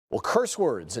Well, curse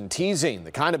words and teasing,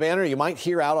 the kind of banter you might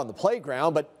hear out on the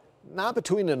playground, but not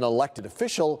between an elected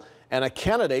official and a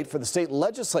candidate for the state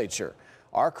legislature.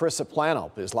 Our Carissa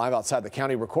Planope is live outside the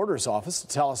county recorder's office to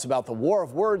tell us about the war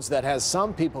of words that has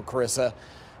some people, Carissa,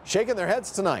 shaking their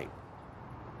heads tonight.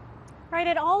 Right,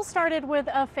 it all started with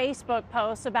a Facebook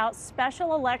post about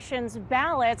special elections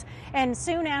ballots, and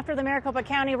soon after the Maricopa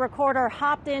County recorder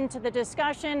hopped into the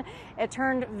discussion, it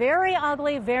turned very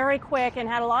ugly very quick and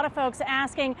had a lot of folks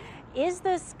asking, is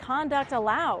this conduct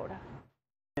allowed?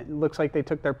 It looks like they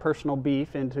took their personal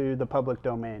beef into the public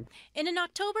domain. In an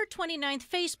October 29th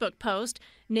Facebook post,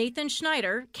 Nathan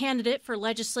Schneider, candidate for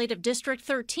Legislative District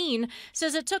 13,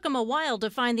 says it took him a while to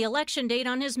find the election date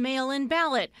on his mail-in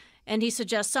ballot. And he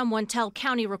suggests someone tell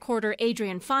County Recorder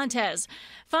Adrian Fontes.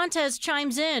 Fontes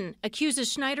chimes in,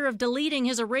 accuses Schneider of deleting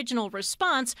his original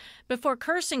response before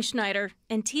cursing Schneider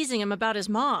and teasing him about his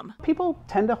mom. People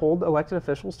tend to hold elected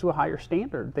officials to a higher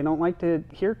standard. They don't like to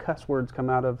hear cuss words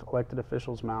come out of elected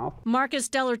officials' mouth. Marcus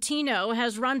Delortino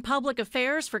has run public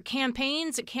affairs for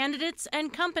campaigns, candidates,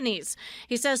 and companies.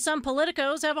 He says some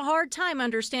politicos have a hard time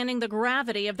understanding the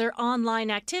gravity of their online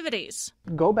activities.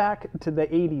 Go back to the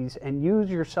 80s and use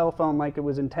your cell phone like it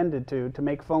was intended to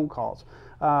make phone calls.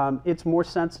 It's more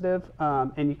sensitive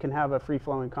and you can have a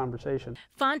free-flowing conversation.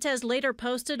 Fontes later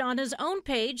posted on his own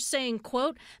page saying,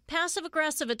 quote,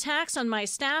 passive-aggressive attacks on my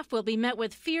staff will be met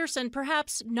with fierce and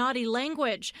perhaps naughty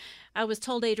language. I was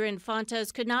told Adrian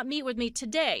Fontes could not meet with me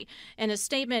today. In a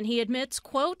statement, he admits,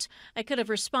 quote, I could have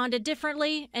responded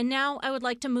differently and now I would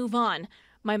like to move on.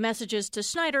 My messages to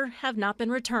Schneider have not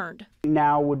been returned.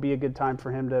 Now would be a good time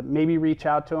for him to maybe reach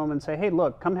out to him and say, hey,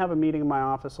 look, come have a meeting in my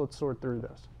office. Let's sort through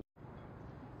this.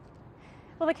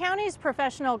 Well, the county's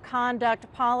professional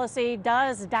conduct policy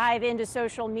does dive into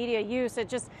social media use. It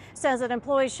just says that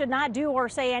employees should not do or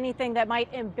say anything that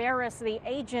might embarrass the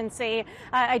agency.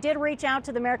 I did reach out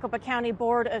to the Maricopa County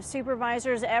Board of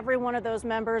Supervisors. Every one of those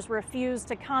members refused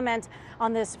to comment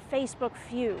on this Facebook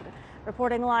feud.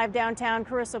 Reporting live downtown,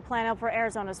 Carissa Planope for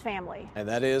Arizona's Family. And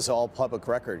that is all public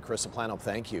record. Carissa Planope,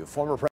 thank you. Former